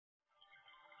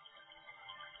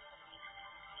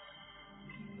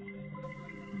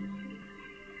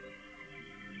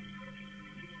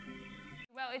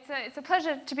It's a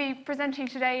pleasure to be presenting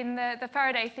today in the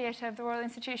Faraday Theatre of the Royal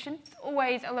Institution. It's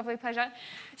always a lovely pleasure.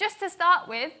 Just to start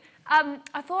with,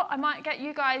 I thought I might get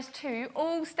you guys to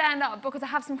all stand up because I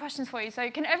have some questions for you. So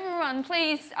can everyone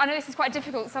please, I know this is quite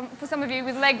difficult for some of you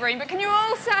with leg room, but can you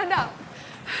all stand up?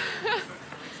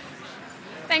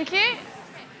 Thank you.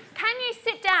 Can you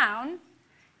sit down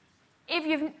if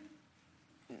you've...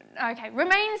 Okay,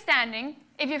 remain standing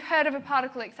if you've heard of a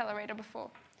particle accelerator before.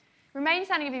 Remain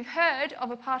standing if you've heard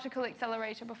of a particle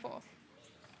accelerator before.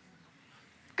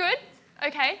 Good,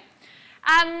 okay.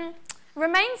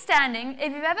 Remain standing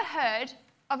if you've ever heard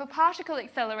of a particle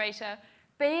accelerator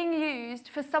being used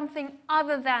for something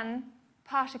other than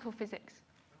particle physics.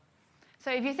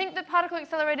 So if you think that particle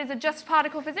accelerators are just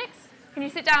particle physics, can you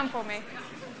sit down for me?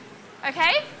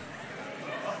 Okay?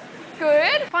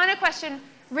 Good. Final question.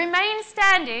 Remain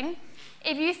standing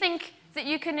if you think that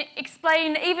you can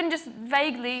explain, even just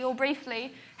vaguely or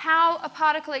briefly, how a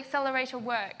particle accelerator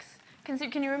works.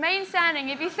 Can you remain standing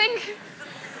if you think,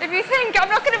 I'm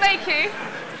not going to make you,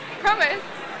 promise.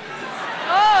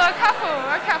 Oh, a couple.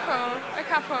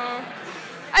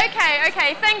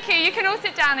 Okay, thank you. You can all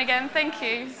sit down again, thank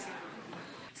you.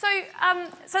 So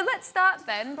let's start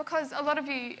then, because a lot of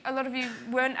you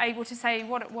weren't able to say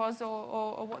what it was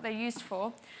or what they're used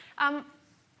for.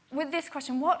 With this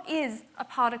question, what is a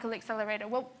particle accelerator?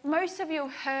 Well, most of you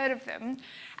have heard of them,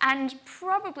 and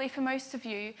probably for most of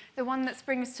you, the one that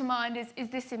springs to mind is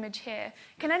this image here.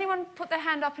 Can anyone put their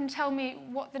hand up and tell me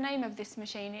what the name of this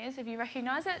machine is, if you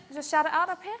recognise it? Just shout it out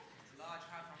up here. Large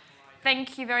Hadron Collider.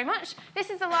 Thank you very much. This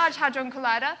is the Large Hadron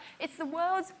Collider. It's the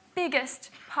world's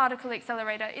biggest particle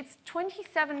accelerator. It's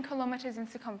 27 kilometres in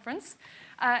circumference.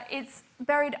 It's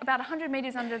buried about 100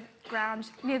 metres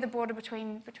underground near the border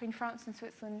between France and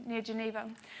Switzerland, near Geneva.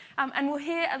 And we'll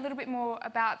hear a little bit more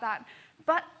about that.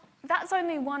 But that's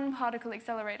only one particle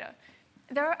accelerator.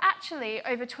 There are actually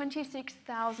over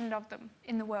 26,000 of them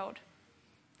in the world.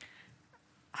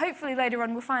 Hopefully later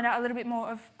on we'll find out a little bit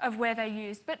more of where they're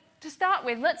used. But to start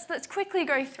with, let's quickly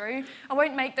go through. I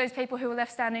won't make those people who are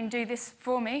left standing do this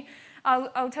for me.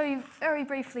 I'll tell you very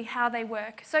briefly how they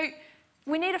work. So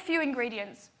we need a few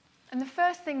ingredients. And the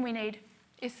first thing we need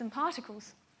is some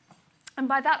particles. And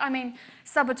by that I mean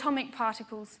subatomic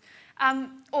particles,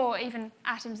 or even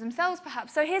atoms themselves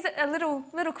perhaps. So here's a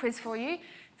little quiz for you.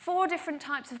 4 different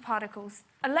types of particles: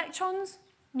 electrons,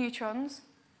 neutrons,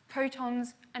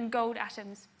 protons, and gold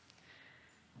atoms.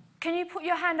 Can you put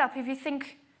your hand up if you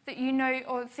think that you know,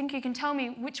 or think you can tell me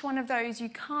which one of those you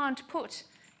can't put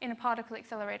in a particle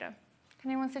accelerator? Can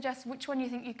anyone suggest which one you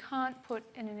think you can't put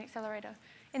in an accelerator?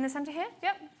 In the centre here?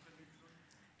 Yep. Can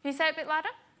you say it a bit louder?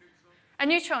 A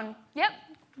neutron. Yep.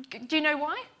 Do you know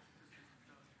why?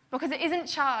 Because it isn't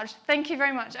charged. Thank you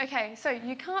very much. Okay, so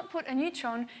you can't put a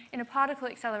neutron in a particle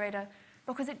accelerator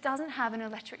because it doesn't have an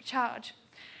electric charge.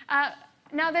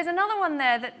 Now, there's another one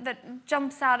there that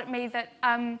jumps out at me that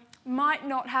might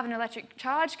not have an electric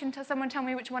charge. Can someone tell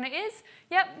me which one it is?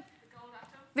 Yep. The gold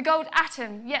atom. The gold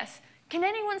atom, yes. Can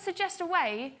anyone suggest a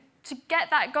way to get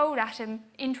that gold atom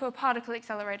into a particle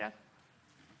accelerator?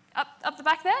 Up the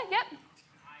back there? Yep.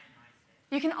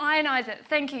 You can ionize it.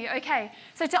 Thank you. Okay.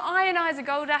 So to ionize a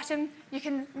gold atom, you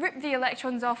can rip the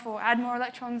electrons off or add more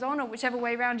electrons on, or whichever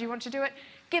way around you want to do it,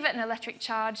 give it an electric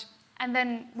charge, and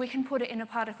then we can put it in a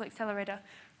particle accelerator.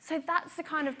 So that's the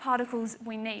kind of particles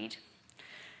we need.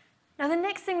 Now, the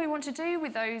next thing we want to do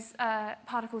with those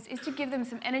particles is to give them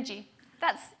some energy.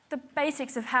 That's the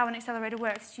basics of how an accelerator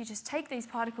works. You just take these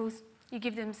particles, you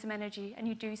give them some energy, and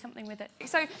you do something with it.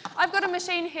 So I've got a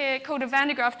machine here called a Van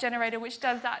de Graaff generator, which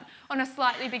does that on a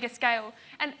slightly bigger scale.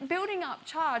 And building up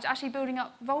charge, actually building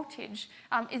up voltage,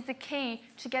 is the key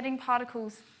to getting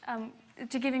particles,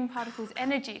 to giving particles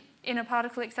energy in a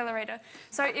particle accelerator.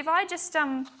 So if I just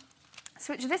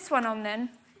switch this one on then.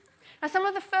 Now, some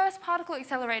of the first particle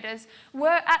accelerators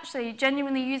were actually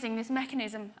genuinely using this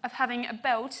mechanism of having a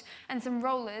belt and some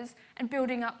rollers and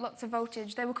building up lots of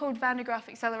voltage. They were called Van de Graaff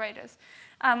accelerators.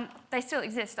 They still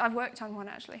exist. I've worked on one,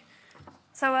 actually.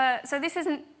 So this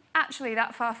isn't actually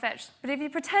that far-fetched. But if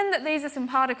you pretend that these are some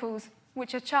particles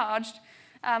which are charged,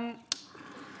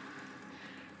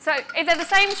 so if they're the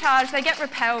same charge, they get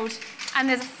repelled, and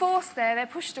there's a force there, they're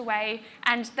pushed away,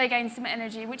 and they gain some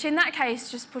energy, which in that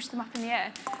case just push them up in the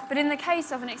air. But in the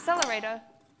case of an accelerator,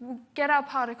 we'll get our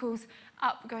particles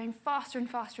up, going faster and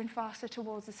faster and faster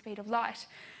towards the speed of light.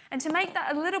 And to make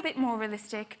that a little bit more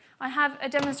realistic, I have a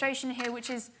demonstration here,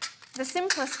 which is the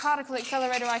simplest particle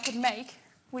accelerator I could make,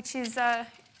 which is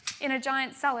in a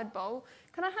giant salad bowl.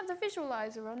 Can I have the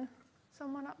visualizer on?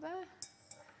 Someone up there?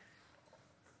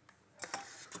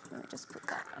 Let me just put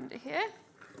that under here.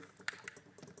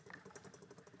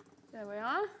 There we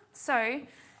are. So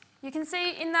you can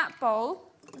see in that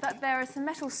bowl that there are some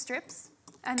metal strips,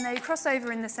 and they cross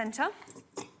over in the centre.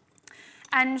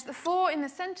 And the 4 in the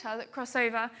centre that cross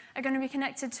over are going to be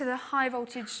connected to the high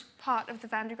voltage part of the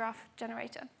Van de Graaff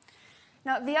generator.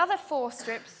 Now, the other 4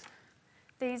 strips,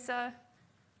 those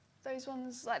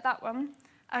ones like that one,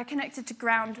 are connected to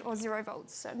ground or 0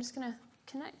 volts. So I'm just going to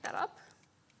connect that up.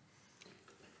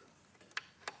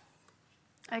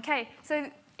 Okay,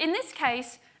 so in this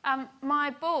case, my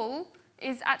ball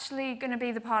is actually going to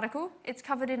be the particle. It's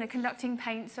covered in a conducting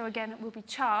paint, so again, it will be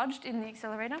charged in the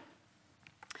accelerator.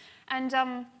 And,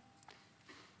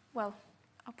 well,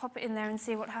 I'll pop it in there and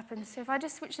see what happens. So if I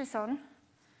just switch this on,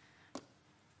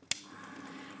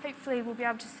 hopefully we'll be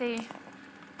able to see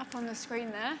up on the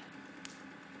screen there.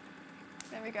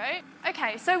 There we go.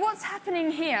 Okay, so what's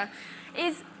happening here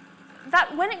is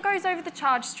that when it goes over the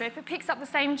charge strip, it picks up the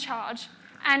same charge,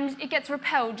 and it gets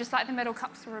repelled, just like the metal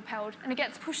cups were repelled, and it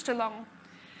gets pushed along.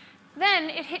 Then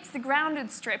it hits the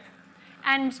grounded strip,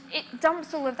 and it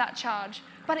dumps all of that charge,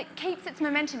 but it keeps its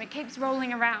momentum, it keeps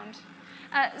rolling around.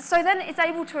 So then it's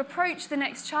able to approach the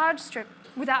next charge strip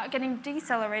without getting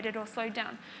decelerated or slowed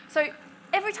down. So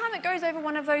every time it goes over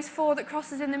one of those 4 that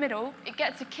crosses in the middle, it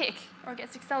gets a kick, or it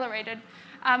gets accelerated,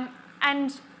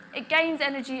 and it gains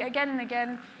energy again and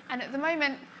again, and at the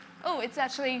moment, it's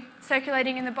actually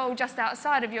circulating in the bowl just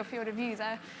outside of your field of view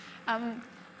there.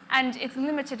 And it's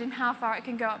limited in how far it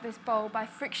can go up this bowl by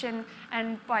friction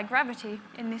and by gravity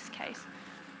in this case.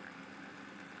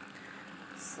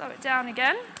 Slow it down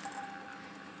again.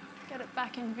 Get it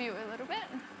back in view a little bit.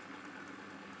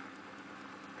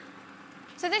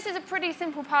 So this is a pretty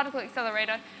simple particle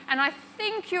accelerator, and I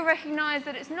think you'll recognize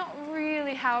that it's not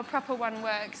really how a proper one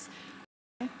works.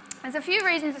 There's a few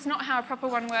reasons it's not how a proper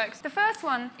one works. The first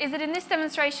one is that in this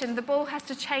demonstration, the ball has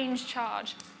to change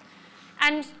charge.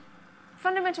 And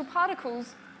fundamental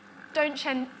particles don't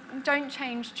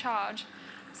change charge.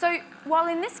 So while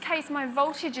in this case my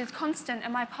voltage is constant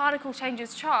and my particle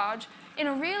changes charge, in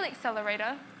a real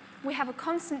accelerator, we have a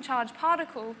constant charge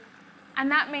particle, and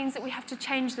that means that we have to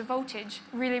change the voltage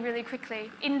really, really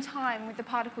quickly in time with the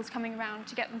particles coming around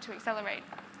to get them to accelerate.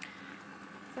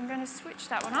 So I'm going to switch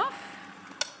that one off.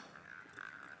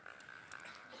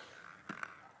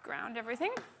 Ground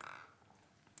everything.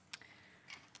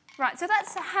 Right, so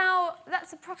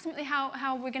that's approximately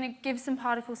how we're going to give some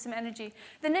particles some energy.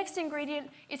 The next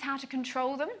ingredient is how to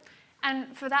control them,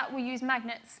 and for that we use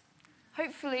magnets.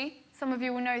 Hopefully, some of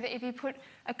you will know that if you put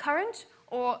a current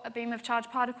or a beam of charged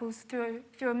particles through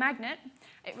a magnet,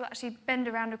 it will actually bend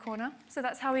around a corner. So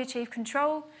that's how we achieve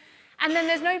control. And then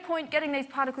there's no point getting these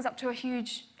particles up to a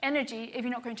huge energy if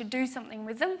you're not going to do something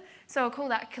with them. So I'll call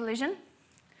that collision.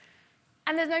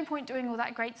 And there's no point doing all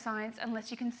that great science unless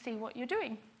you can see what you're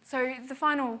doing. So the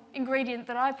final ingredient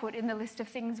that I put in the list of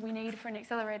things we need for an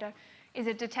accelerator is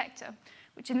a detector,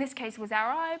 which in this case was our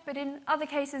eye, but in other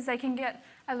cases they can get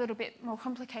a little bit more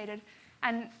complicated.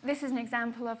 And this is an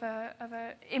example of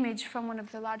an image from one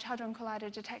of the Large Hadron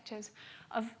Collider detectors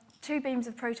of 2 beams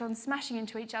of protons smashing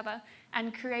into each other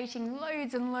and creating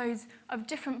loads and loads of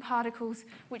different particles,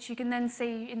 which you can then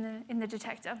see in the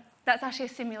detector. That's actually a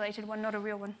simulated one, not a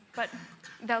real one, but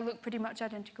they'll look pretty much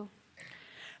identical.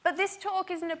 But this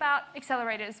talk isn't about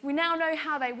accelerators. We now know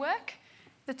how they work.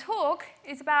 The talk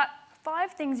is about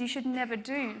 5 things you should never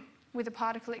do with a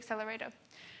particle accelerator.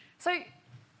 So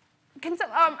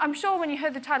I'm sure when you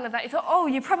heard the title of that, you thought, oh,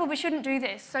 you probably shouldn't do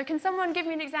this. So can someone give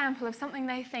me an example of something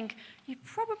they think you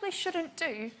probably shouldn't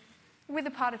do with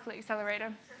a particle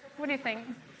accelerator? What do you think?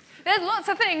 There's lots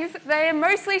of things. They are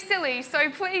mostly silly, so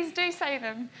please do say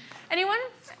them. Anyone?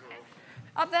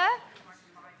 Up there?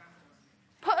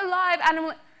 Put a live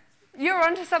animal. You're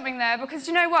onto something there, because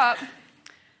you know what?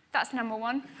 That's number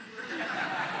 1.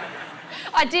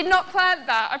 I did not plant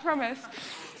that, I promise.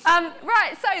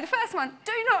 Right, so the first one,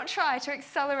 do not try to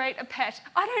accelerate a pet.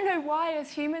 I don't know why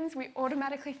as humans we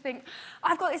automatically think,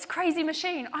 I've got this crazy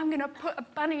machine, I'm going to put a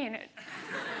bunny in it.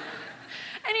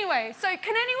 Anyway, so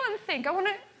can anyone think,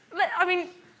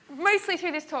 mostly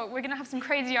through this talk we're going to have some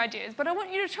crazy ideas, but I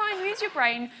want you to try and use your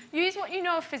brain, use what you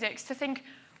know of physics to think,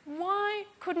 why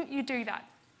couldn't you do that?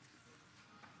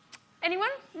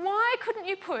 Anyone? Why couldn't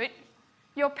you put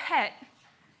your pet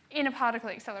in a particle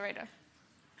accelerator?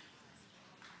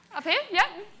 Up here? Yeah?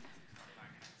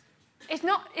 It's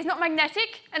not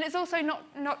magnetic, and it's also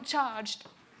not charged.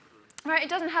 Right? It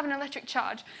doesn't have an electric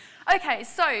charge. Okay,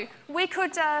 so we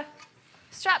could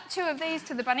strap 2 of these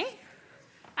to the bunny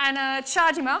and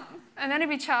charge him up, and then he'd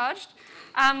be charged.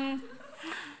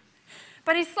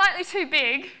 But he's slightly too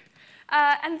big.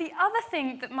 And the other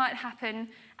thing that might happen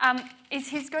is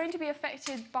he's going to be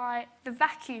affected by the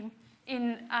vacuum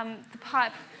in the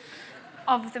pipe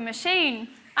of the machine.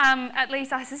 At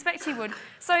least I suspect he would.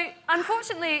 So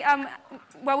unfortunately,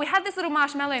 well, we had this little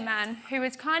marshmallow man who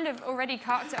was kind of already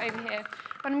carked it over here,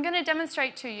 but I'm going to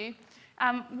demonstrate to you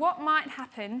what might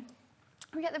happen.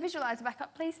 Can we get the visualizer back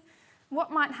up, please?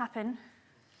 What might happen?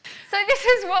 So this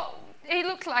is what he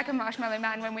looked like, a marshmallow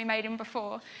man, when we made him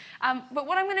before. But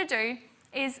what I'm going to do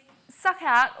is suck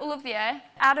out all of the air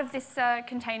out of this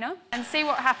container and see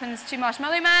what happens to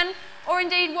Marshmallow Man, or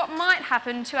indeed what might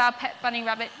happen to our pet bunny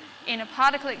rabbit in a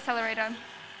particle accelerator.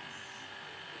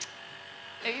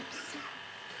 Oops.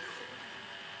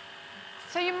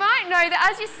 So you might know that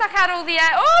as you suck out all the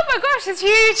air, oh my gosh, it's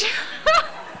huge!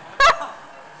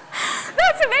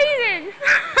 That's amazing!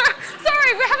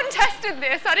 Sorry, we haven't tested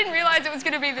this. I didn't realise it was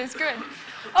going to be this good.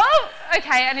 Oh,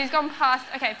 okay, and he's gone past.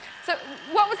 Okay, so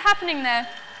what was happening there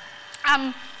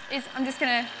is, I'm just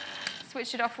going to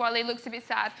switch it off while he looks a bit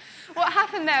sad. What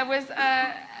happened there was,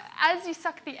 as you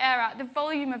suck the air out, the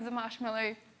volume of the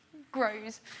marshmallow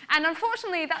grows. And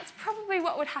unfortunately, that's probably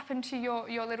what would happen to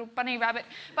your little bunny rabbit,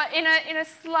 but in a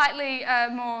slightly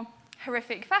more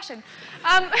horrific fashion.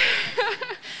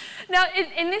 Now,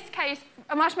 in this case,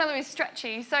 a marshmallow is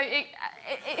stretchy, so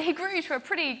he grew to a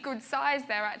pretty good size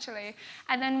there, actually.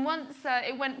 And then once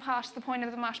it went past the point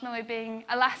of the marshmallow being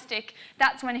elastic,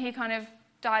 that's when he kind of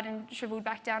died and shriveled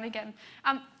back down again.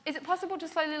 Is it possible to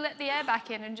slowly let the air back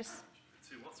in and just...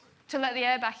 To what, sorry? To let the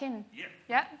air back in? Yeah.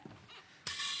 Yeah?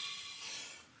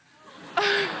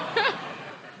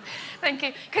 Thank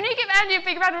you. Can you give Andy a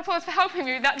big round of applause for helping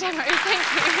me with that demo? Thank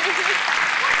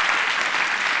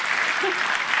you.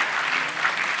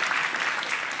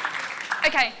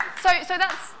 Okay, so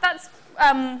that's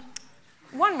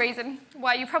one reason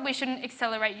why you probably shouldn't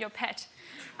accelerate your pet.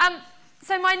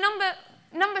 So my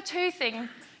number two thing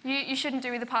you shouldn't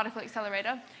do with a particle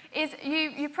accelerator is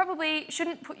you probably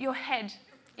shouldn't put your head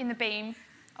in the beam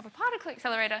of a particle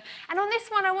accelerator. And on this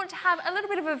one, I want to have a little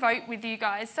bit of a vote with you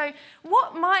guys. So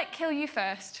what might kill you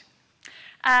first?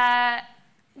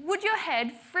 Would your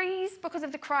head freeze because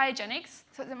of the cryogenics?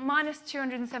 So it's at minus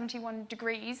 271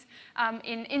 degrees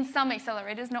in some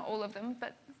accelerators, not all of them,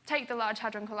 but take the Large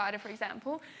Hadron Collider, for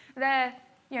example. There,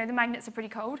 the magnets are pretty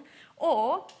cold.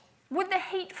 Or would the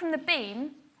heat from the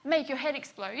beam make your head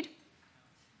explode?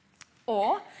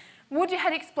 Or would your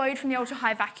head explode from the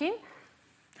ultra-high vacuum?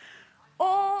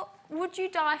 Or would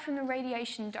you die from the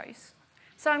radiation dose?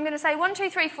 So I'm going to say 1, 2,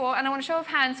 3, 4, and I want a show of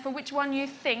hands for which one you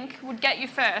think would get you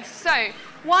first. So,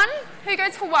 1, who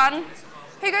goes for 1?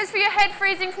 Who goes for your head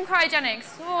freezing from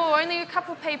cryogenics? Oh, only a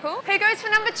couple of people. Who goes for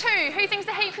number 2? Who thinks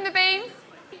the heat from the beam?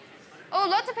 Oh,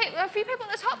 lots of people. A few people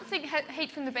at the top think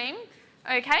heat from the beam.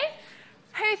 Okay.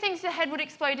 Who thinks the head would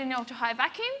explode in the ultra-high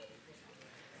vacuum?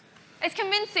 It's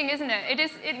convincing, isn't it?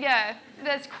 Yeah,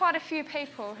 there's quite a few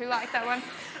people who like that one.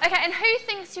 Okay, and who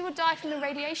thinks you would die from the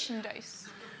radiation dose?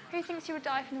 Who thinks you would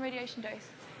die from the radiation dose?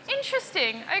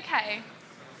 Interesting, okay.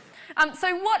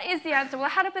 So what is the answer? Well, I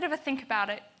had a bit of a think about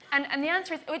it. And the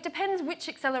answer is, it depends which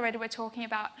accelerator we're talking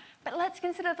about. But let's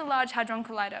consider the Large Hadron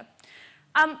Collider.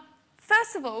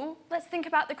 First of all, let's think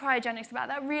about the cryogenics, about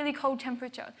that really cold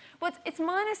temperature. Well, it's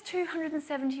minus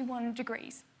 271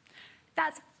 degrees.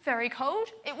 That's very cold.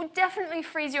 It would definitely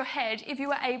freeze your head if you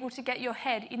were able to get your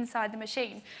head inside the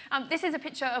machine. This is a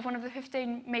picture of one of the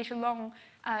 15-metre long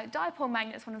dipole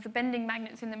magnets, one of the bending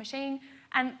magnets in the machine,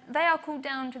 and they are cooled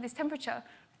down to this temperature.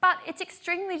 But it's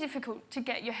extremely difficult to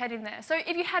get your head in there. So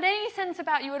if you had any sense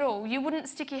about you at all, you wouldn't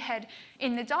stick your head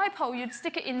in the dipole, you'd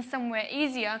stick it in somewhere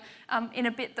easier in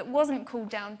a bit that wasn't cooled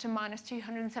down to minus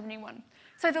 271.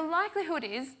 So the likelihood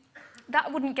is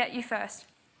that wouldn't get you first.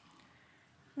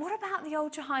 What about the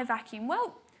ultra-high vacuum?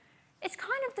 Well, it's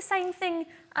kind of the same thing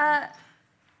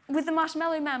with the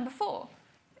Marshmallow Man before.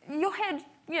 Your head,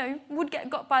 would get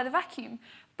got by the vacuum,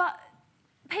 but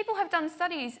people have done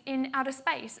studies in outer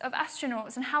space of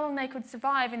astronauts and how long they could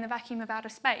survive in the vacuum of outer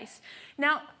space.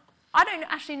 Now, I don't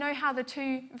actually know how the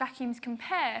two vacuums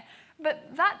compare,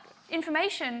 but that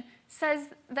information says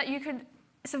that you could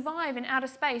survive in outer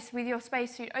space with your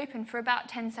spacesuit open for about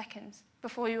 10 seconds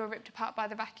before you were ripped apart by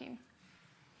the vacuum.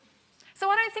 So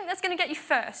I don't think that's going to get you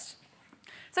first.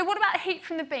 So what about heat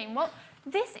from the beam? Well,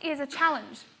 this is a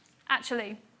challenge,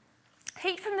 actually.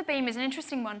 Heat from the beam is an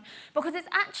interesting one because it's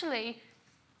actually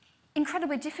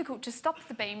incredibly difficult to stop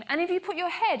the beam. And if you put your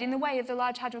head in the way of the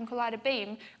Large Hadron Collider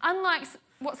beam, unlike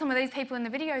what some of these people in the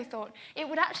video thought, it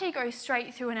would actually go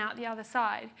straight through and out the other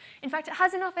side. In fact, it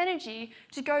has enough energy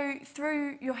to go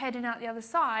through your head and out the other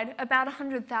side about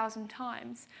 100,000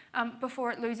 times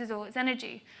before it loses all its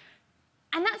energy.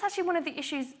 And that's actually one of the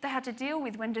issues they had to deal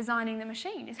with when designing the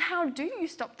machine, is how do you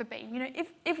stop the beam? You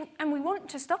know, and we want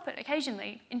to stop it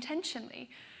occasionally, intentionally,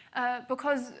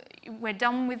 because we're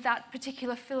done with that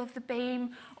particular fill of the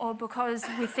beam, or because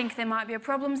we think there might be a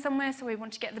problem somewhere, so we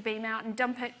want to get the beam out and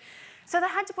dump it. So they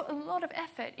had to put a lot of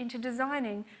effort into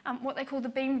designing what they call the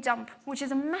beam dump, which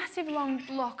is a massive long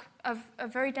block of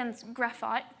very dense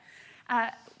graphite,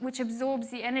 which absorbs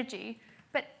the energy.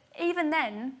 But even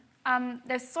then,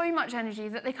 there's so much energy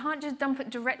that they can't just dump it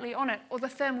directly on it, or the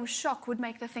thermal shock would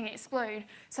make the thing explode.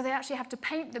 So they actually have to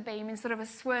paint the beam in sort of a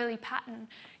swirly pattern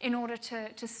in order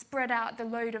to spread out the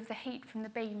load of the heat from the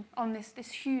beam on this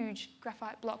huge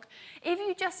graphite block. If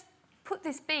you just put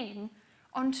this beam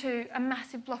onto a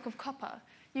massive block of copper,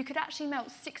 you could actually melt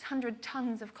 600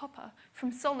 tons of copper from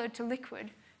solid to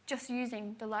liquid just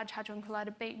using the Large Hadron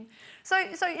Collider beam. So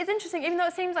it's interesting, even though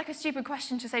it seems like a stupid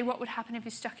question to say what would happen if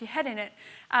you stuck your head in it,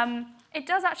 it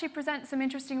does actually present some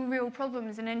interesting real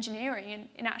problems in engineering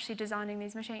in actually designing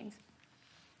these machines.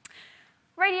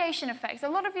 Radiation effects. A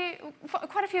lot of you,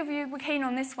 quite a few of you were keen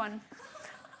on this one.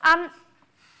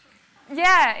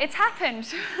 Yeah, it's happened.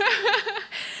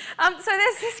 So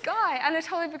there's this guy,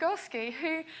 Anatoly Vygotsky,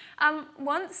 who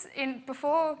once,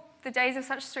 before the days of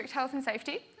such strict health and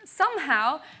safety,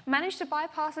 somehow managed to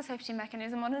bypass a safety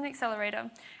mechanism on an accelerator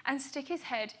and stick his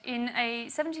head in a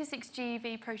 76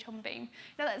 GeV proton beam.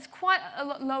 Now that's quite a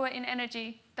lot lower in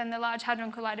energy than the Large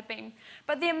Hadron Collider beam.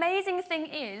 But the amazing thing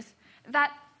is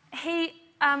that he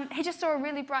just saw a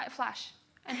really bright flash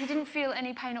and he didn't feel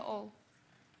any pain at all,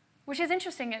 which is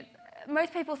interesting.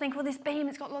 Most people think, well, this beam,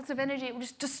 it's got lots of energy, it will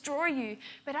just destroy you.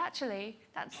 But actually,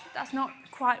 that's not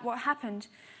quite what happened.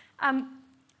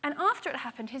 And after it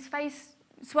happened, his face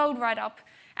swelled right up,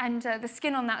 and the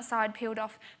skin on that side peeled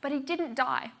off, but he didn't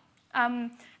die.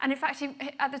 And in fact,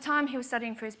 at the time, he was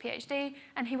studying for his PhD,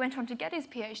 and he went on to get his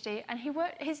PhD, and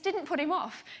his didn't put him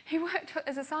off. He worked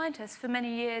as a scientist for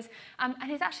many years, and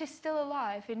he's actually still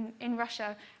alive in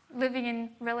Russia, living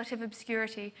in relative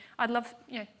obscurity. I'd love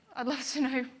to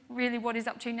know really what he's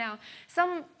up to now.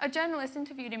 A journalist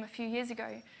interviewed him a few years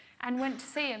ago and went to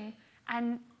see him,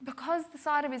 and because the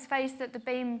side of his face that the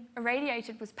beam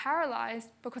irradiated was paralyzed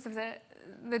because of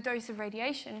the dose of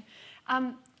radiation,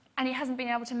 and he hasn't been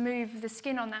able to move the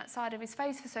skin on that side of his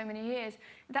face for so many years,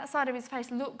 that side of his face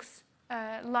looks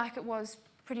like it was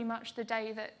pretty much the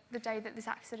day that this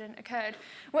accident occurred.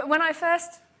 When I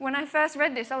first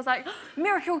read this, I was like, oh,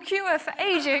 miracle cure for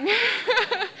aging.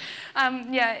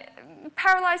 Yeah,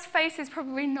 paralyzed face is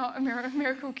probably not a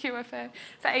miracle cure for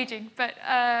aging, but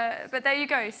there you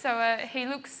go. So he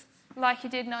looks like he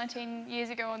did 19 years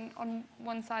ago on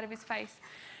one side of his face.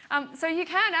 So you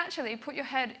can actually put your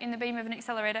head in the beam of an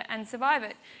accelerator and survive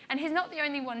it. And he's not the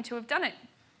only one to have done it.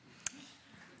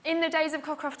 In the days of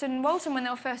Cockcroft and Walton, when they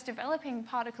were first developing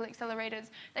particle accelerators,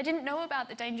 they didn't know about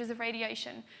the dangers of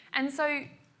radiation. And so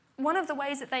one of the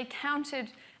ways that they countered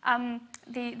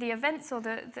the events or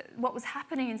what was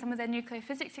happening in some of their nuclear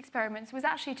physics experiments was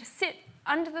actually to sit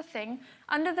under the thing,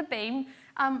 under the beam.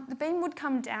 The beam would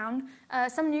come down,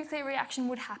 some nuclear reaction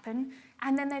would happen,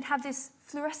 and then they'd have this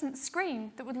fluorescent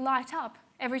screen that would light up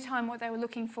every time what they were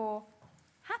looking for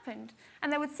happened.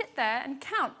 And they would sit there and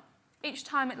count each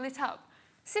time it lit up,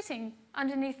 sitting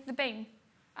underneath the beam,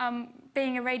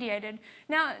 being irradiated.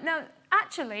 Now,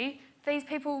 actually, these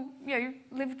people,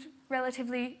 lived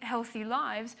relatively healthy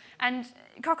lives, and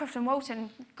Cockcroft and Walton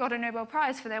got a Nobel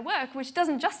Prize for their work, which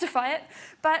doesn't justify it,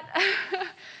 but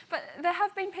there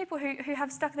have been people who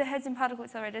have stuck their heads in particle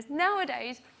accelerators.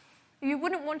 Nowadays, you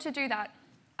wouldn't want to do that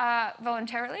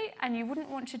voluntarily, and you wouldn't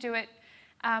want to do it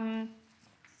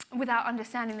without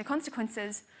understanding the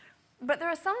consequences. But there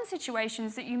are some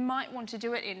situations that you might want to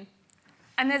do it in.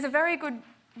 And there's a very good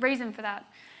reason for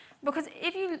that. Because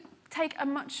if you take a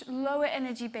much lower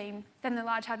energy beam than the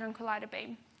Large Hadron Collider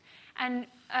beam, and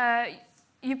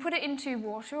you put it into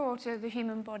water or to the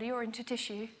human body or into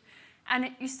tissue,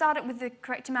 and you start it with the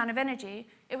correct amount of energy,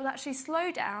 it will actually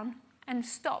slow down and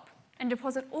stop and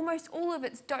deposit almost all of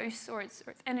its dose or its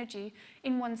energy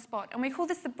in one spot. And we call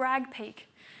this the Bragg peak.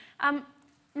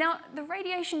 Now, the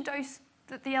radiation dose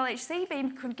that the LHC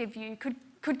beam could give you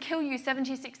could kill you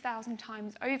 76,000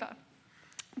 times over.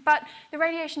 But the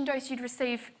radiation dose you'd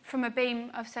receive from a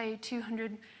beam of, say,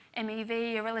 200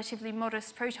 MeV, a relatively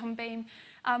modest proton beam,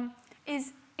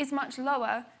 is much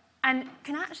lower and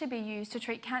can actually be used to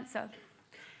treat cancer.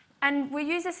 And we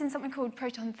use this in something called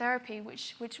proton therapy,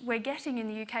 which we're getting in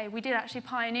the UK. We did actually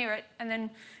pioneer it, and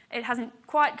then it hasn't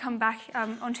quite come back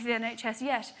onto the NHS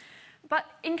yet. But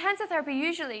in cancer therapy,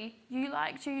 usually, you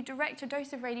like to direct a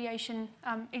dose of radiation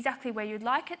exactly where you'd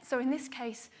like it. So in this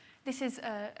case, This is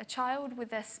a child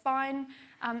with their spine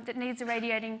that needs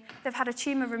irradiating. They've had a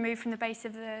tumour removed from the base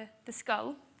of the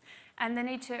skull, and they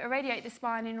need to irradiate the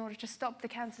spine in order to stop the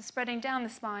cancer spreading down the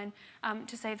spine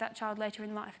to save that child later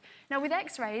in life. Now, with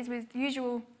X-rays, with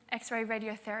usual X-ray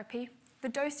radiotherapy, the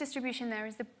dose distribution there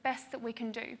is the best that we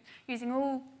can do, using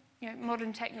all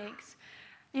modern techniques.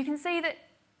 You can see that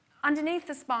underneath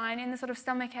the spine, in the sort of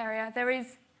stomach area, there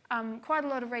is quite a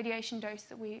lot of radiation dose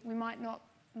that we might not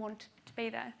want to be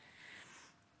there.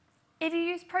 If you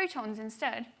use protons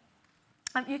instead,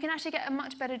 you can actually get a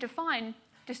much better defined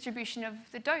distribution of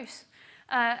the dose.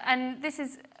 And this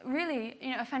is really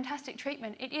a fantastic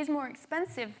treatment. It is more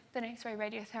expensive than X-ray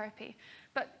radiotherapy,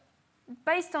 but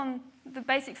based on the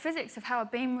basic physics of how a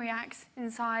beam reacts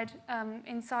inside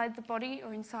the body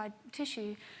or inside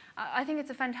tissue, I think it's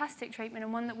a fantastic treatment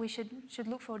and one that we should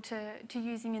look forward to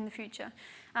using in the future.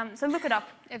 So look it up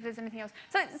if there's anything else.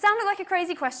 So it sounded like a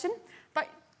crazy question, but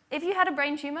if you had a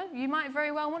brain tumour, you might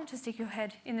very well want to stick your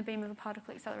head in the beam of a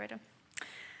particle accelerator.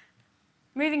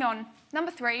 Moving on. Number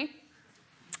 3.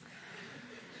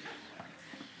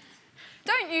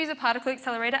 Don't use a particle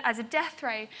accelerator as a death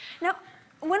ray. Now,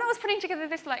 when I was putting together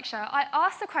this lecture, I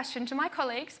asked the question to my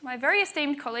colleagues, my very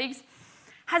esteemed colleagues,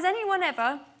 has anyone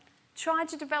ever tried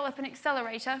to develop an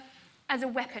accelerator as a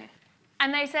weapon?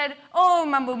 And they said, oh,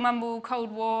 mumble, mumble,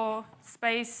 Cold War,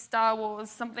 space, Star Wars,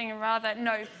 something or other.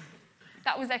 No,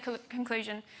 that was their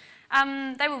conclusion.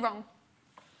 They were wrong.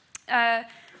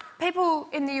 People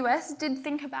in the US did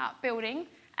think about building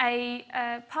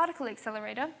a particle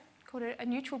accelerator, called a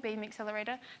neutral beam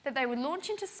accelerator, that they would launch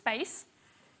into space.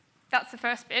 That's the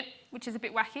first bit, which is a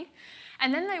bit wacky.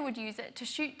 And then they would use it to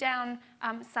shoot down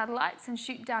satellites and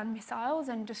shoot down missiles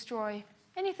and destroy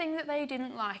anything that they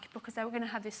didn't like, because they were going to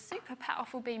have this super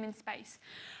powerful beam in space.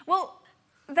 Well,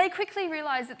 they quickly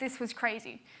realized that this was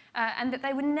crazy and that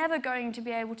they were never going to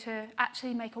be able to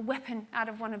actually make a weapon out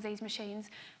of one of these machines,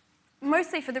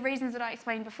 mostly for the reasons that I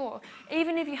explained before.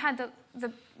 Even if you had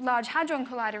the Large Hadron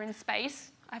Collider in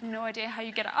space, I have no idea how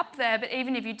you get it up there, but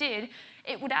even if you did,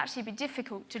 it would actually be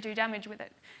difficult to do damage with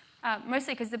it,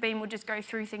 mostly because the beam would just go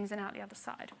through things and out the other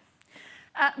side.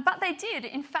 But they did,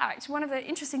 in fact, one of the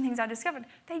interesting things I discovered,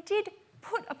 they did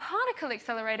put a particle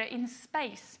accelerator in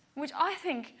space, which I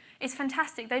think is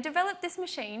fantastic. They developed this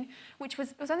machine, which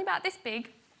was only about this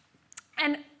big,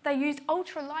 and they used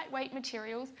ultra lightweight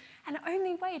materials, and it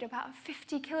only weighed about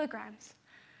 50 kilograms.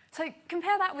 So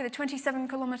compare that with a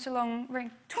 27-kilometer long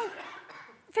ring.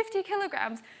 50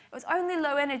 kilograms. It was only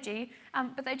low energy,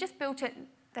 but they just built it.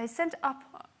 They sent it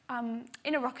up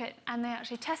in a rocket, and they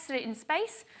actually tested it in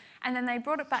space, and then they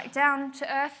brought it back down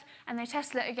to Earth, and they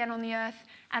tested it again on the Earth,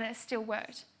 and it still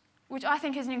worked, which I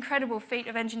think is an incredible feat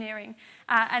of engineering.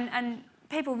 And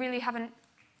people really haven't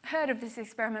heard of this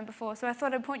experiment before, so I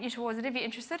thought I'd point you towards it if you're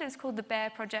interested. It's called the Bear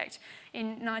Project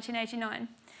in 1989.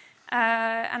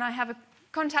 And I have a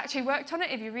contact who worked on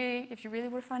it if you really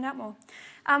want to find out more.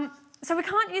 So we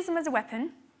can't use them as a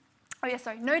weapon. Oh yeah,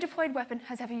 sorry, no deployed weapon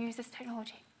has ever used this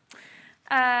technology.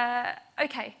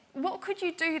 Okay, what could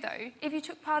you do though if you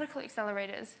took particle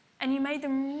accelerators and you made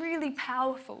them really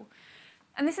powerful?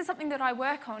 And this is something that I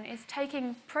work on, is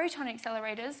taking proton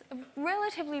accelerators of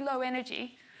relatively low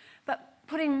energy, but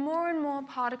putting more and more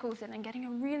particles in and getting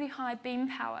a really high beam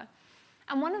power.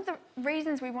 And one of the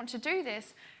reasons we want to do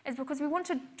this is because we want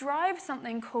to drive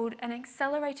something called an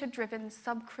accelerator-driven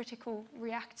subcritical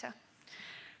reactor.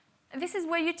 This is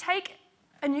where you take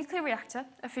a nuclear reactor,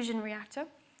 a fission reactor.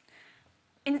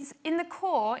 In the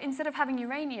core, instead of having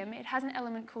uranium, it has an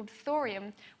element called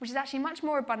thorium, which is actually much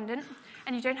more abundant,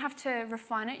 and you don't have to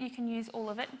refine it, you can use all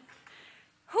of it.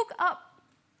 Hook up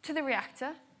to the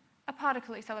reactor a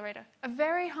particle accelerator, a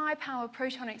very high-power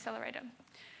proton accelerator.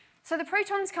 So the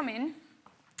protons come in,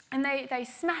 and they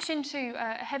smash into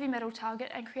a heavy metal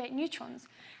target and create neutrons.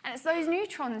 And it's those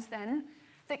neutrons, then,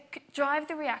 that drive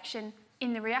the reaction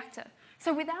in the reactor.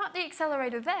 So without the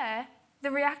accelerator there,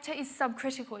 the reactor is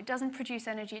subcritical. It doesn't produce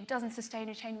energy. It doesn't sustain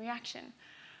a chain reaction.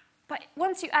 But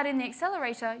once you add in the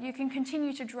accelerator, you can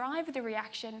continue to drive the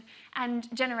reaction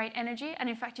and generate energy. And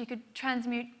in fact, you could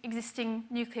transmute existing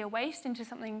nuclear waste into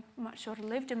something much shorter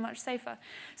lived and much safer.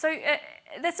 So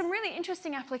there's some really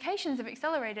interesting applications of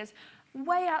accelerators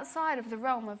way outside of the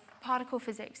realm of particle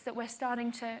physics that we're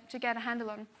starting to get a handle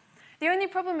on. The only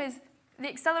problem is the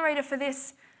accelerator for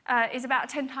this is about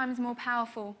 10 times more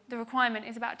powerful. The requirement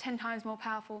is about 10 times more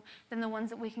powerful than the ones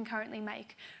that we can currently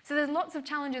make. So there's lots of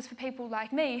challenges for people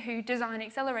like me who design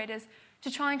accelerators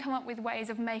to try and come up with ways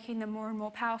of making them more and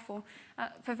more powerful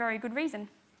for very good reason.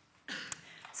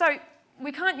 So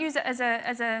we can't use it as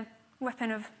a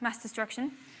weapon of mass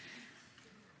destruction.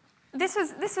 this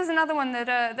was another one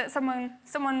that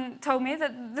someone told me,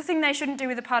 that the thing they shouldn't do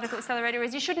with a particle accelerator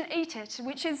is you shouldn't eat it,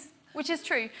 which is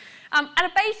true. At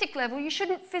a basic level, you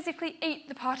shouldn't physically eat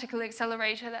the particle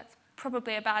accelerator. That's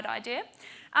probably a bad idea.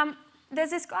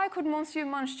 There's this guy called Monsieur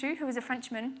Monchou, who was a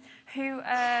Frenchman, who,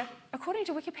 according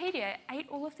to Wikipedia, ate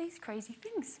all of these crazy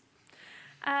things.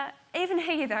 Even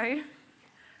he, though,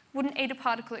 wouldn't eat a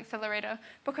particle accelerator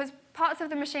because parts of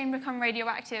the machine become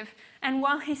radioactive, and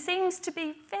while he seems to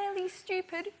be fairly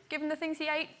stupid, given the things he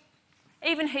ate,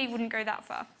 even he wouldn't go that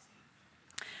far.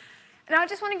 Now, I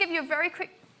just want to give you a very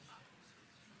quick...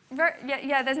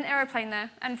 there's an aeroplane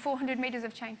there, and 400 meters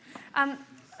of chain.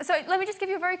 So let me just give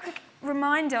you a very quick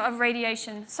reminder of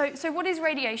radiation. So what is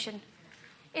radiation?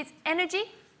 It's energy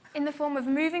in the form of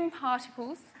moving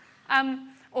particles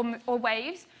or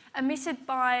waves emitted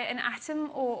by an atom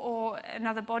or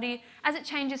another body as it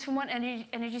changes from one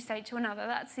energy state to another.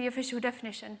 That's the official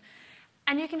definition.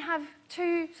 And you can have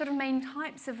two sort of main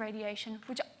types of radiation,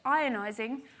 which are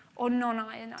ionizing or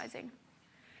non-ionizing.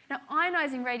 Now,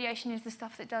 ionizing radiation is the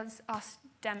stuff that does us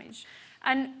damage.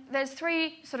 And there's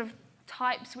three sort of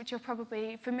types which you're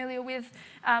probably familiar with,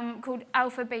 called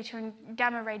alpha, beta, and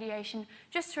gamma radiation.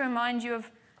 Just to remind you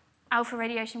of, alpha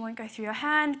radiation won't go through your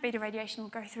hand, beta radiation will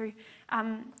go through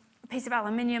a piece of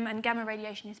aluminium, and gamma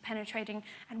radiation is penetrating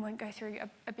and won't go through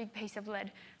a big piece of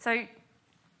lead. So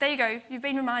there you go, you've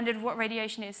been reminded of what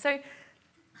radiation is. So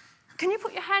can you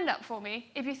put your hand up for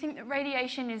me if you think that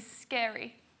radiation is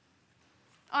scary?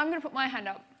 I'm going to put my hand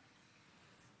up.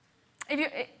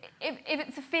 If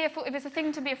it's a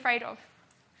thing to be afraid of.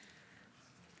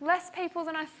 Less people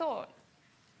than I thought.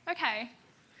 Okay.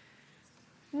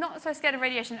 Not so scared of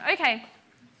radiation. Okay.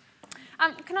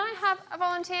 Can I have a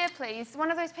volunteer, please?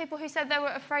 One of those people who said they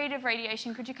were afraid of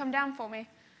radiation. Could you come down for me?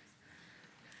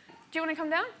 Do you want to come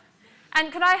down?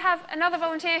 And could I have another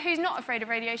volunteer who's not afraid of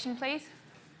radiation, please?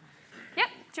 Yep.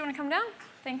 Do you want to come down?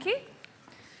 Thank you.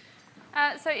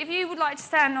 So if you would like to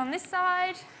stand on this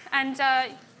side, and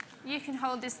you can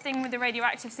hold this thing with the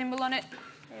radioactive symbol on it.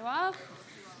 There you are.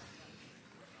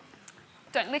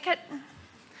 Don't lick it.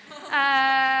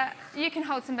 You can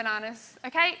hold some bananas,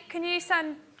 okay? Can you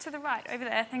stand to the right over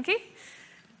there? Thank you.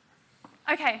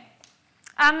 Okay.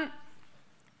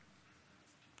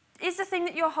 Is the thing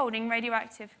that you're holding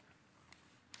radioactive?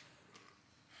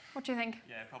 What do you think?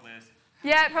 Yeah, it probably is.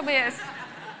 Yeah, it probably is.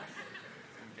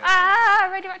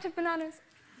 Radioactive bananas.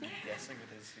 I'm guessing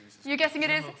it is. You're guessing it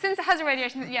is? Since it has a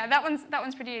radiation, yeah, that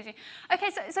one's pretty easy. Okay,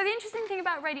 so the interesting thing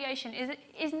about radiation is it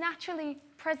is naturally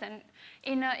present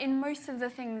in most of the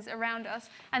things around us,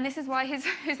 and this is why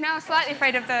he's now slightly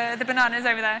afraid of the bananas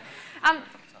over there.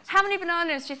 How many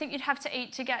bananas do you think you'd have to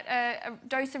eat to get a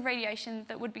dose of radiation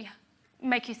that would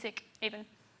make you sick, even?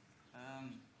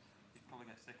 You'd probably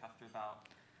get sick after about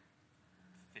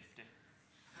 50.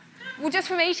 Well, just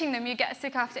from eating them, you get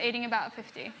sick after eating about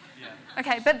 50. Yeah.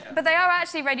 Okay, but they are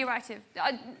actually radioactive.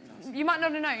 You might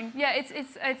not have known. Yeah,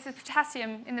 it's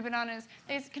potassium in the bananas.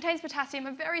 It contains potassium.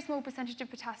 A very small percentage of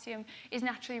potassium is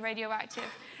naturally radioactive.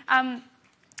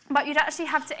 But you'd actually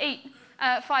have to eat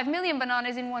 5 million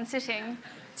bananas in one sitting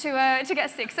to get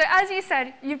sick. So as you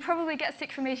said, you'd probably get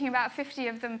sick from eating about 50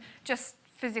 of them just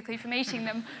physically from eating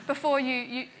them before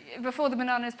the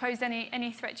bananas posed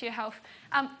any threat to your health.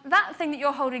 That thing that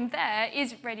you're holding there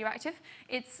is radioactive.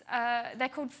 They're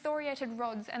called thoriated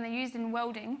rods, and they're used in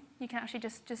welding. You can actually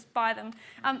just buy them.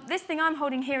 This thing I'm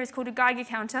holding here is called a Geiger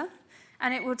counter,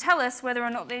 and it will tell us whether or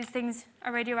not these things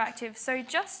are radioactive. So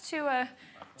just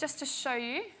to show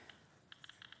you,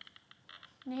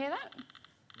 can you hear that?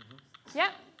 Mm-hmm. Yeah.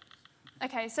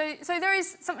 Okay. So there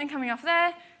is something coming off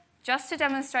there. Just to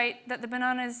demonstrate that the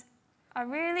bananas are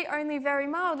really only very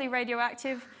mildly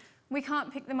radioactive, we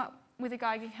can't pick them up with a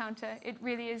Geiger counter. It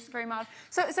really is very mild.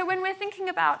 So when we're thinking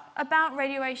about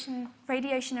radiation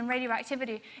and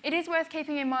radioactivity, it is worth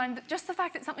keeping in mind that just the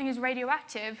fact that something is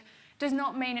radioactive does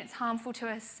not mean it's harmful to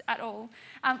us at all.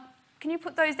 Can you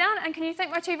put those down? And can you thank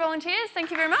my two volunteers?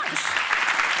 Thank you very much.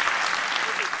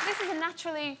 This is a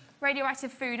naturally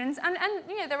radioactive food, and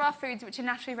you know, there are foods which are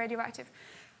naturally radioactive.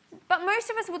 But most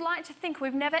of us would like to think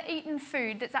we've never eaten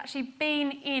food that's actually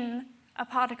been in a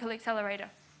particle accelerator,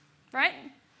 right?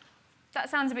 That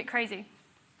sounds a bit crazy.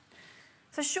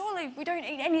 So surely we don't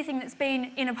eat anything that's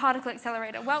been in a particle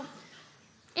accelerator. Well,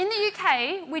 in the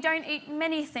UK, we don't eat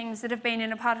many things that have been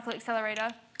in a particle accelerator,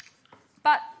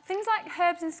 but things like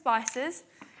herbs and spices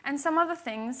and some other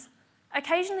things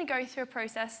occasionally go through a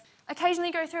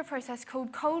process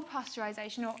called cold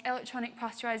pasteurization or electronic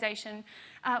pasteurization,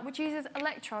 which uses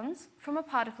electrons from a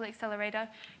particle accelerator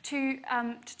to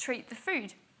treat the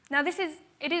food. Now,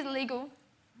 it is legal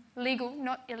legal,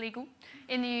 not illegal,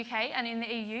 in the UK and in the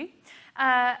EU.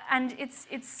 And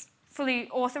it's fully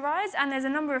authorised, and there's a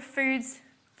number of foods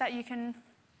that you can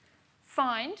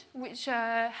find which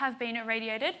have been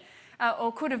irradiated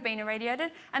or could have been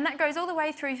irradiated, and that goes all the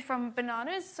way through from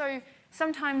bananas. So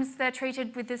sometimes they're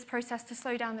treated with this process to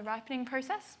slow down the ripening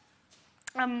process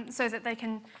so that they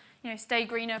can stay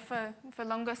greener for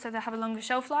longer, so they have a longer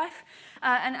shelf life.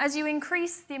 And as you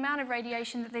increase the amount of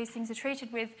radiation that these things are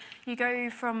treated with, you go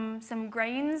from some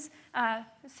grains,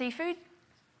 seafood,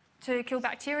 to kill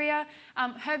bacteria.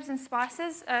 Herbs and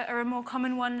spices are a more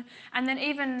common one, and then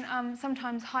even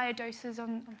sometimes higher doses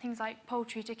on things like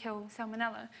poultry to kill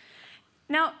salmonella.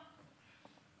 Now,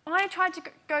 I tried to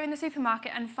go in the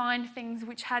supermarket and find things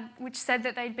which said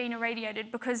that they'd been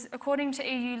irradiated, because according to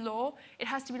EU law, it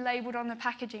has to be labelled on the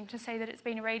packaging to say that it's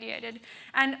been irradiated.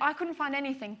 And I couldn't find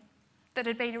anything that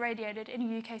had been irradiated in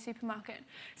a UK supermarket.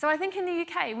 So I think in the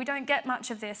UK, we don't get much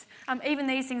of this. Even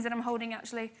these things that I'm holding,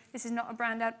 actually, this is not a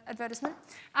brand advertisement.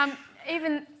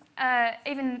 Even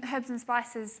herbs and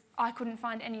spices, I couldn't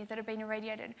find any that have been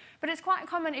irradiated. But it's quite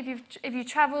common if you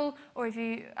travel or if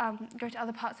you go to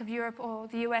other parts of Europe or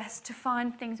the US to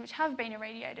find things which have been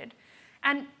irradiated.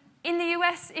 And in the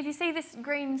US, if you see this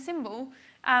green symbol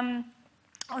on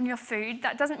your food,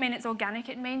 that doesn't mean it's organic,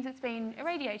 it means it's been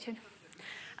irradiated.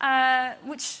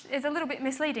 Which is a little bit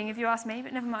misleading if you ask me,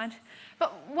 but never mind.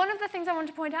 But one of the things I want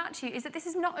to point out to you is that this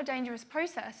is not a dangerous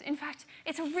process. In fact,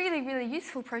 it's a really, really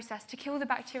useful process to kill the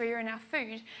bacteria in our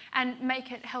food and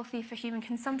make it healthy for human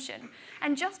consumption.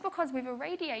 And just because we've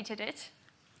irradiated it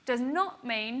does not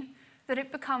mean that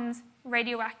it becomes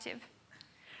radioactive.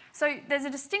 So there's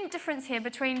a distinct difference here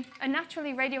between a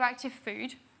naturally radioactive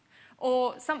food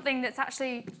or something that's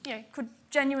actually, could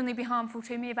genuinely be harmful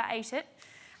to me if I ate it,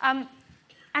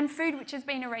 and food which has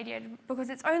been irradiated, because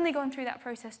it's only gone through that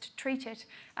process to treat it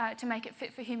to make it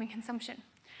fit for human consumption.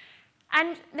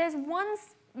 And there's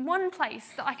one place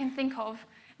that I can think of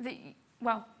that,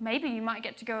 well, maybe you might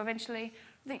get to go eventually,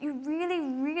 that you really,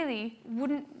 really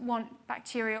wouldn't want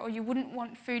bacteria or you wouldn't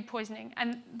want food poisoning,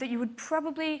 and that you would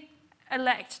probably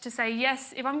elect to say,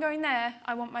 yes, if I'm going there,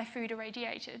 I want my food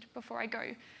irradiated before I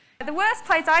go. The worst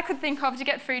place I could think of to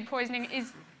get food poisoning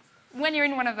is when you're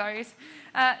in one of those.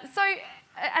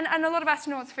 And a lot of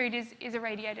astronauts' food is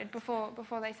irradiated before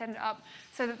they send it up,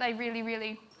 so that they really,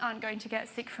 really aren't going to get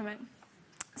sick from it.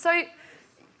 So,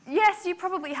 yes, you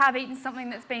probably have eaten something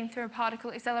that's been through a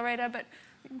particle accelerator, but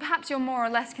perhaps you're more or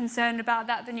less concerned about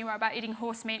that than you are about eating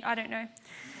horse meat, I don't know.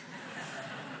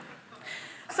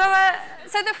 So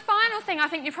the final thing I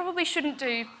think you probably shouldn't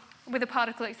do with a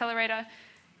particle accelerator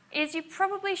is you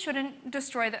probably shouldn't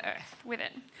destroy the Earth with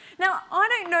it. Now, I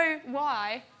don't know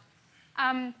why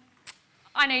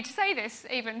I need to say this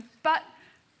even, but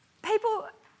people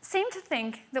seem to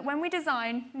think that when we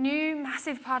design new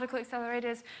massive particle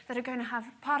accelerators that are going to have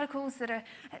particles that are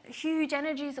at huge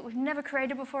energies that we've never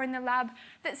created before in the lab,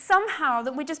 that somehow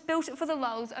that we just built it for the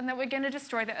lulz and that we're going to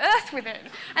destroy the Earth with it,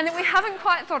 and that we haven't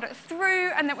quite thought it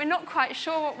through, and that we're not quite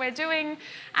sure what we're doing.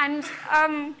 And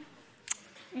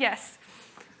yes,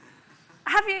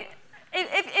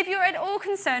 if you're at all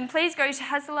concerned, please go to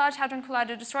Has the Large Hadron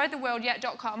Collider Destroyed the World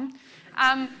Yet.com,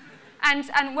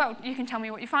 and well, you can tell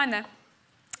me what you find there.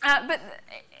 But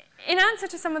in answer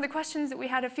to some of the questions that we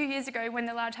had a few years ago when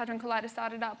the Large Hadron Collider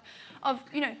started up, of,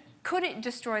 could it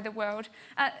destroy the world?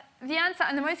 The answer,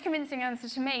 and the most convincing answer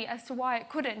to me as to why it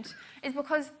couldn't, is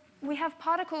because we have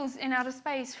particles in outer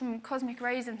space from cosmic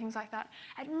rays and things like that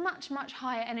at much, much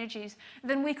higher energies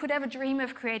than we could ever dream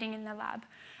of creating in the lab.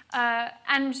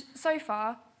 And so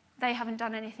far, they haven't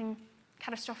done anything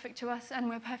catastrophic to us, and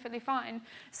we're perfectly fine.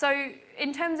 So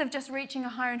in terms of just reaching a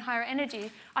higher and higher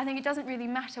energy, I think it doesn't really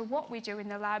matter what we do in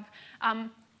the lab,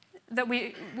 that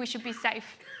we should be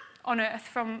safe on Earth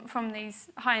from these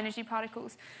high energy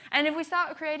particles. And if we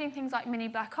start creating things like mini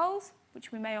black holes,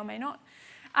 which we may or may not,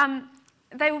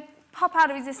 they will pop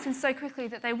out of existence so quickly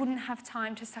that they wouldn't have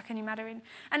time to suck any matter in.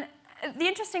 And the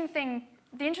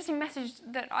interesting message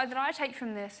that I take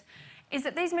from this is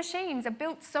that these machines are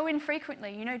built so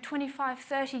infrequently, 25,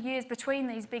 30 years between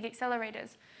these big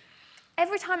accelerators.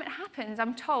 Every time it happens,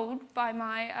 I'm told by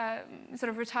my sort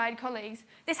of retired colleagues,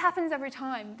 this happens every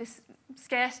time, this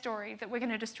scare story that we're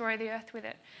going to destroy the Earth with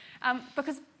it.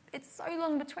 Because it's so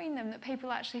long between them that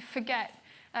people actually forget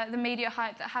the media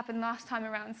hype that happened last time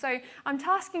around. So I'm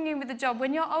tasking you with the job,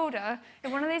 when you're older,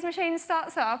 if one of these machines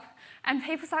starts up and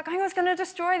people start going, oh, it's going to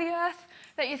destroy the Earth,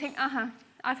 that you think,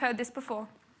 I've heard this before.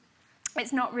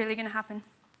 It's not really going to happen.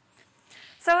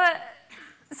 So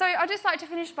I'd just like to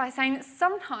finish by saying that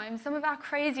sometimes some of our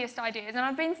craziest ideas, and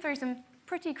I've been through some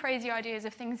pretty crazy ideas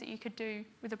of things that you could do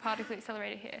with a particle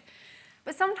accelerator here.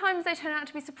 But sometimes they turn out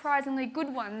to be surprisingly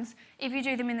good ones if you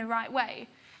do them in the right way.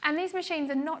 And these machines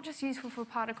are not just useful for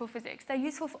particle physics, they're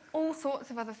useful for all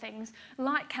sorts of other things,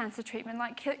 like cancer treatment,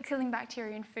 like killing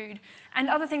bacteria in food, and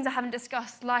other things I haven't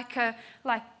discussed, like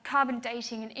carbon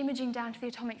dating and imaging down to the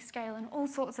atomic scale and all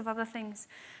sorts of other things.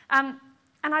 And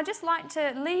I'd just like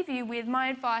to leave you with my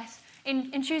advice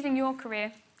in choosing your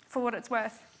career for what it's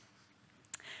worth.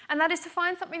 And that is to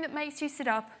find something that makes you sit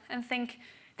up and think,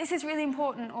 this is really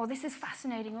important, or this is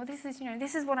fascinating, or this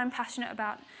is what I'm passionate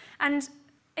about. And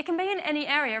it can be in any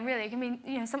area, really. It can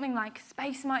be something like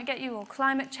space might get you, or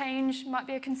climate change might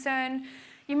be a concern.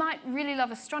 You might really love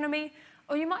astronomy,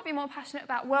 or you might be more passionate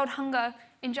about world hunger,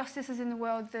 injustices in the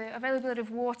world, the availability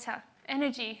of water,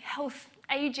 energy, health,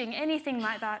 aging, anything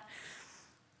like that.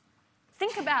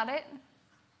 Think about it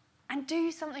and do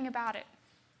something about it.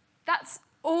 That's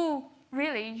all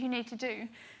really you need to do.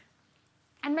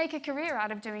 And make a career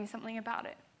out of doing something about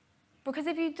it. Because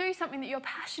if you do something that you're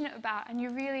passionate about and you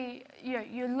really,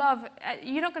 you love,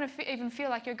 you're not going to even feel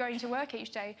like you're going to work each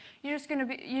day. You're just going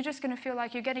to feel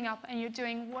like you're getting up and you're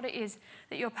doing what it is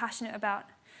that you're passionate about.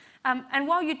 And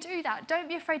while you do that, don't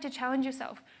be afraid to challenge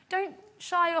yourself. Don't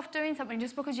shy off doing something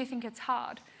just because you think it's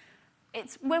hard.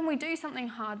 It's when we do something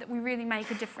hard that we really make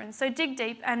a difference. So dig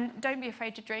deep and don't be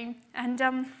afraid to dream.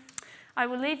 And I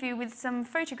will leave you with some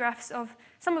photographs of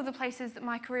some of the places that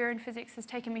my career in physics has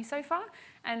taken me so far,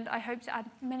 and I hope to add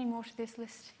many more to this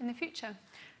list in the future.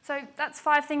 So that's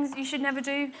 5 things you should never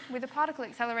do with a particle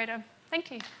accelerator.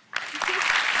 Thank you.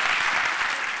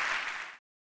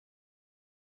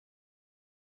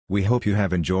 We hope you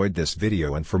have enjoyed this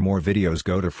video, and for more videos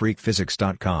go to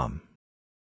freqphysics.com.